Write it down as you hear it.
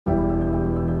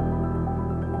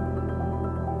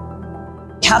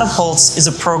Catapult is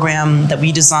a program that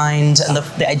we designed, and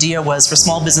the idea was for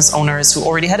small business owners who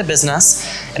already had a business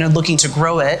and are looking to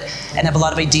grow it and have a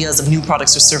lot of ideas of new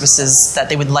products or services that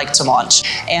they would like to launch.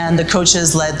 And the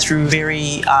coaches led through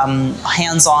very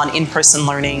hands-on, in-person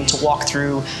learning to walk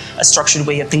through a structured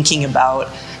way of thinking about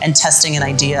and testing an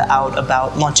idea out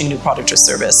about launching a new product or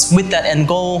service with that end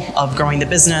goal of growing the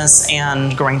business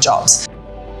and growing jobs.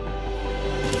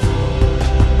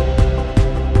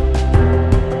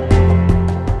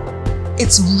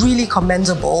 It's really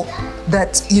commendable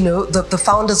that, you know, the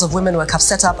founders of WomenWork have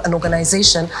set up an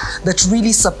organization that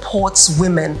really supports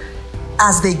women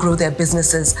as they grow their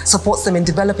businesses, supports them in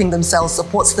developing themselves,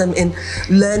 supports them in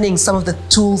learning some of the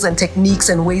tools and techniques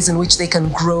and ways in which they can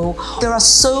grow. There are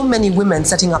so many women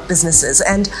setting up businesses,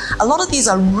 and a lot of these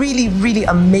are really, really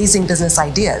amazing business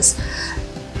ideas.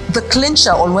 The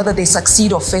clincher on whether they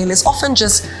succeed or fail is often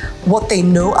just what they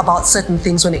know about certain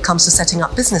things when it comes to setting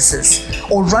up businesses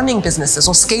or running businesses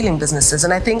or scaling businesses.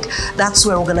 And I think that's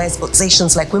where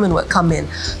organizations like WomenWork come in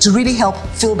to really help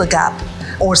fill the gap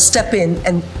or step in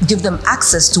and give them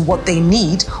access to what they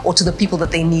need or to the people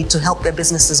that they need to help their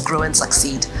businesses grow and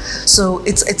succeed. So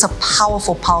it's a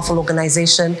powerful, powerful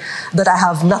organization that I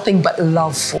have nothing but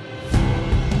love for.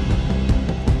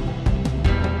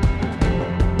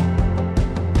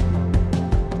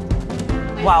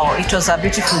 Wow, it was a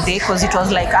beautiful day because it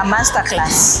was like a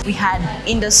masterclass. We had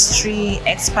industry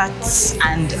experts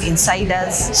and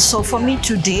insiders. So for me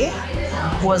today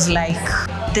was like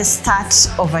the start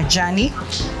of a journey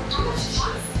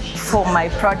for my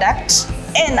product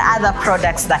and other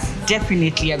products that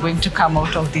definitely are going to come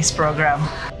out of this program.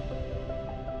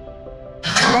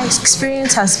 The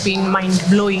experience has been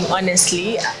mind-blowing,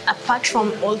 honestly. Apart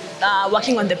from all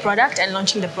working on the product and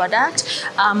launching the product,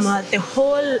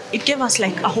 it gave us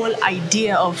like a whole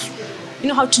idea of, you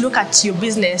know, how to look at your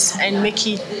business and make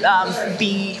it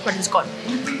be, what is it called,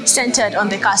 centered on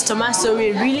the customer. So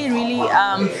we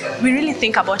really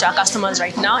think about our customers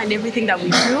right now, and everything that we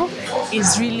do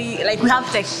is really like we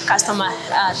have the customer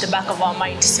at the back of our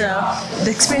mind. So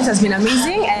the experience has been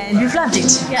amazing, and we've loved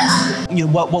it. Yeah. You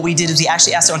know, what we did is we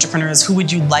actually asked the entrepreneurs, who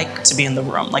would you like to be in the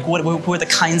room? Like, who are the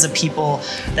kinds of people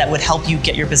that would help you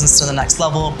get your business to the next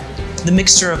level? The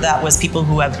mixture of that was people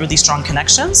who have really strong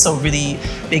connections, so really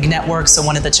big networks. So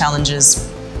one of the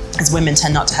challenges is women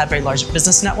tend not to have very large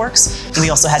business networks. And we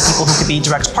also had people who could be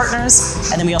direct partners,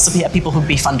 and then we also had people who would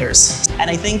be funders. And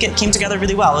I think it came together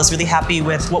really well. I was really happy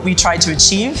with what we tried to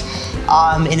achieve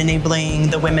in enabling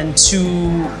the women to,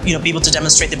 you know, be able to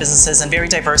demonstrate the businesses in very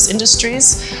diverse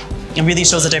industries. It really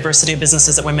shows the diversity of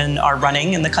businesses that women are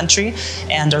running in the country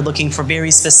and are looking for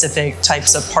very specific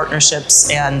types of partnerships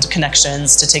and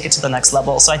connections to take it to the next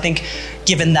level. So I think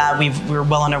given that, we're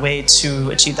well on our way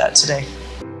to achieve that today.